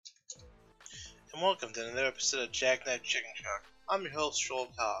and welcome to another episode of Jackknife Chicken Truck. I'm your host, Joel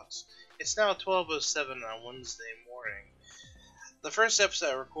Cox. It's now 12:07 on Wednesday morning. The first episode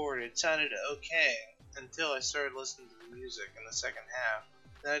I recorded sounded okay until I started listening to the music in the second half.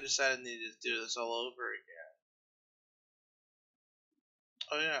 Then I decided I needed to do this all over again.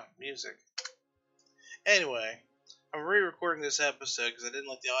 Oh yeah, music. Anyway, I'm re-recording this episode because I didn't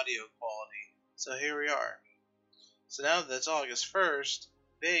like the audio quality. So here we are. So now that it's August 1st,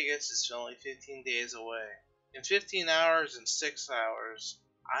 Vegas is only 15 days away. In 15 hours and 6 hours,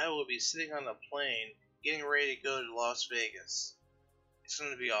 I will be sitting on a plane getting ready to go to Las Vegas. It's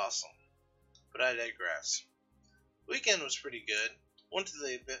going to be awesome. But I digress. Weekend was pretty good. Went to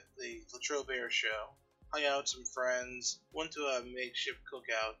the Latrobe Air Show, hung out with some friends, went to a makeshift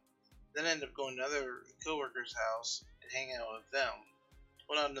cookout, then ended up going to another coworker's house and hanging out with them.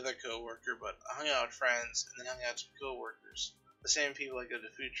 Well, not another coworker, but I hung out with friends and then hung out with some coworkers. The same people I go to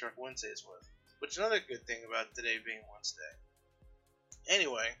Food Truck Wednesdays with. Which is another good thing about today being Wednesday.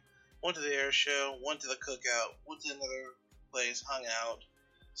 Anyway, went to the air show, went to the cookout, went to another place, hung out.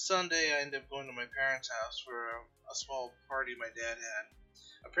 Sunday I ended up going to my parents' house for a small party my dad had.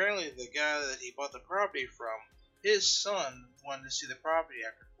 Apparently the guy that he bought the property from, his son wanted to see the property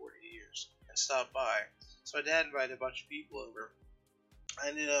after 40 years and stopped by. So my dad invited a bunch of people over. I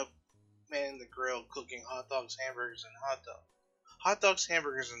ended up manning the grill, cooking hot dogs, hamburgers, and hot dogs,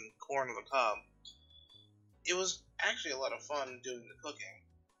 hamburgers, and corn on the cob. It was actually a lot of fun doing the cooking.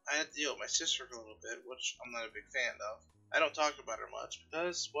 I had to deal with my sister for a little bit, which I'm not a big fan of. I don't talk about her much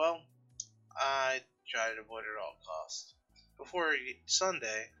because, well, I try to avoid her at all costs. Before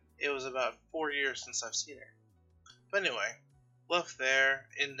Sunday, it was about 4 years since I've seen her. But anyway, left there,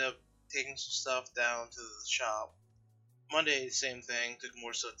 ended up taking some stuff down to the shop. Monday, same thing, took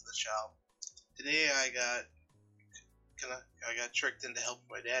more stuff to the shop. Today I got tricked into helping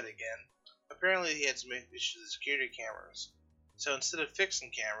my dad again. Apparently he had some issues with security cameras. So instead of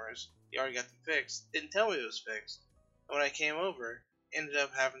fixing cameras, he already got them fixed. Didn't tell me it was fixed. And when I came over, ended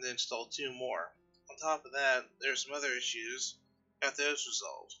up having to install 2 more. On top of that, there's some other issues. Got those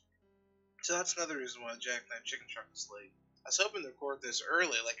resolved. So that's another reason why the Jackknife Chicken Truck is late. I was hoping to record this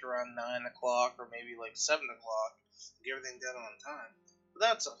early, like around 9 o'clock or maybe like 7 o'clock, to get everything done on time. But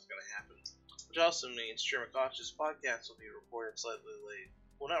that's not going to happen. Which also means Stream of Conscious podcast will be recorded slightly late.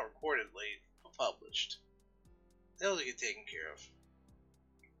 Well, not recorded late, but published. They'll get taken care of.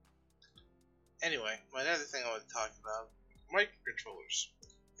 Anyway, my other thing I want to talk about, microcontrollers.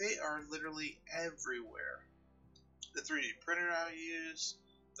 They are literally everywhere. The 3D printer I use,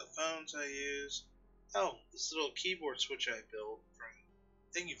 the phones I use. Hell, this little keyboard switch I built from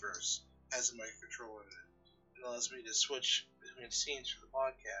Thingiverse has a microcontroller in it. It allows me to switch between scenes for the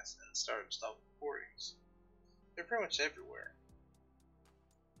podcast and start and stop recordings. They're pretty much everywhere.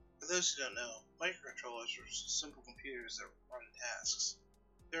 For those who don't know, microcontrollers are simple computers that run tasks.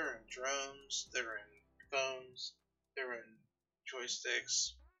 They're in drones, they're in phones, they're in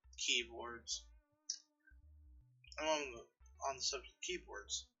joysticks, keyboards. I'm on the subject of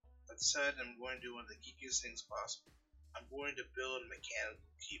keyboards. I decided I'm going to do one of the geekiest things possible. I'm going to build a mechanical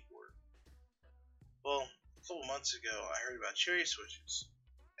keyboard. Well, a couple months ago, I heard about cherry switches,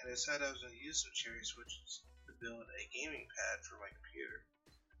 and I decided I was going to use some cherry switches to build a gaming pad for my computer.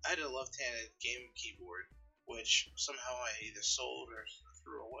 I had a left-handed gaming keyboard, which somehow I either sold or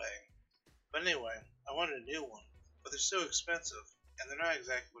threw away. But anyway, I wanted a new one, but they're so expensive, and they're not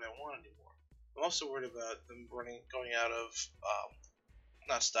exactly what I want anymore. I'm also worried about them going out of,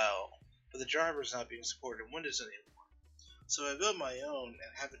 not style, but the drivers not being supported in Windows anymore. So if I build my own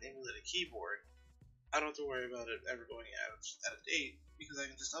and have it emulate a keyboard, I don't have to worry about it ever going out of date, because I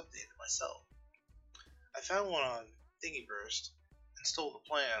can just update it myself. I found one on Thingiverse, stole the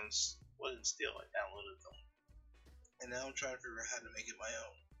plans, wasn't steal, I downloaded them. And now I'm trying to figure out how to make it my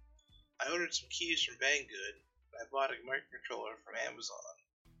own. I ordered some keys from Banggood, and I bought a microcontroller from Amazon.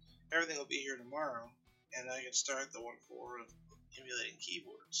 Everything will be here tomorrow, and I can start the one for emulating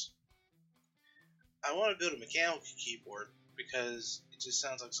keyboards. I want to build a mechanical keyboard because it just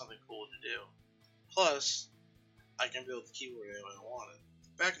sounds like something cool to do. Plus, I can build the keyboard any way I want it.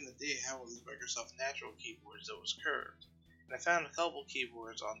 Back in the day, I had one of these Microsoft Natural keyboards that was curved. And I found a couple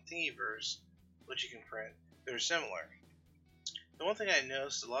keyboards on Thingiverse, which you can print, that are similar. The one thing I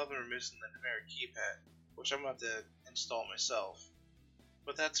noticed, a lot of them are missing the numeric keypad, which I'm going to have to install myself.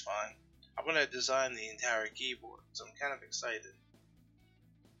 But that's fine. I'm going to design the entire keyboard, so I'm kind of excited.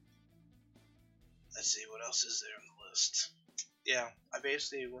 Let's see, what else is there on the list? Yeah, I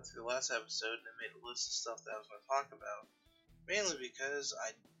basically went through the last episode and made a list of stuff that I was going to talk about. Mainly because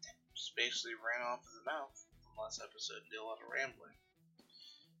I just basically ran off of the mouth from last episode and did a lot of rambling.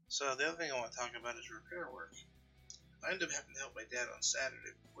 So the other thing I want to talk about is repair work. I ended up having to help my dad on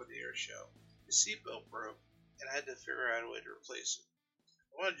Saturday before the air show. His seatbelt broke, and I had to figure out a way to replace it.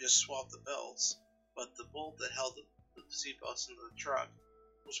 I wanted to just swap the belts, but the bolt that held the seatbelts into the truck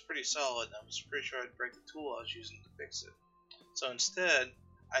was pretty solid, and I was pretty sure I'd break the tool I was using to fix it. So instead,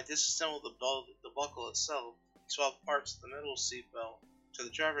 I disassembled the buckle itself, swapped parts of the middle seatbelt to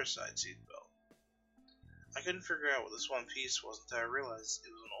the driver's side seatbelt. I couldn't figure out what this one piece was until I realized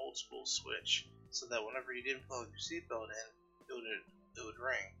it was an old school switch, so that whenever you didn't plug your seatbelt in, it would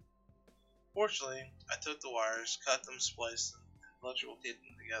ring. Fortunately, I took the wires, cut them, spliced them, and electrical taped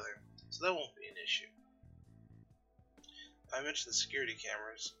them together, so that won't be an issue. I mentioned the security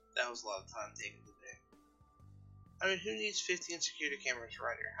cameras. That was a lot of time taken today. I mean, who needs 15 security cameras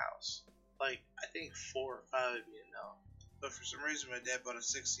around your house? Like, I think 4 or 5 would be enough. But for some reason, my dad bought a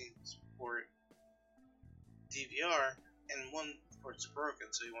 16-port DVR, and one port's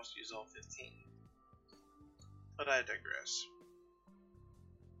broken, so he wants to use all 15. But I digress.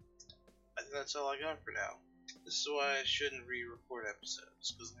 I think that's all I got for now. This is why I shouldn't re-record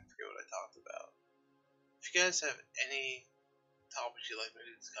episodes, because I forget what I talked about. If you guys have any topics you'd like me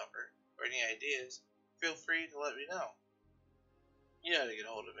to cover, or any ideas, feel free to let me know. You know how to get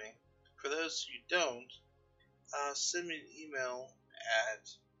a hold of me. For those who don't, send me an email at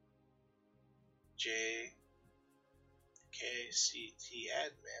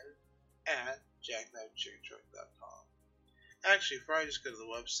jkctadmin@jackknifechicktruck.com. Actually, if I just go to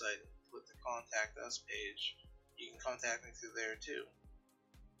the website and click the Contact Us page, you can contact me through there too.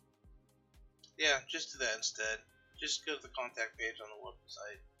 Yeah, just do that instead. Just go to the contact page on the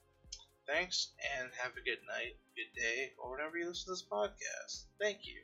website. Thanks, and have a good night, good day, or whenever you listen to this podcast. Thank you.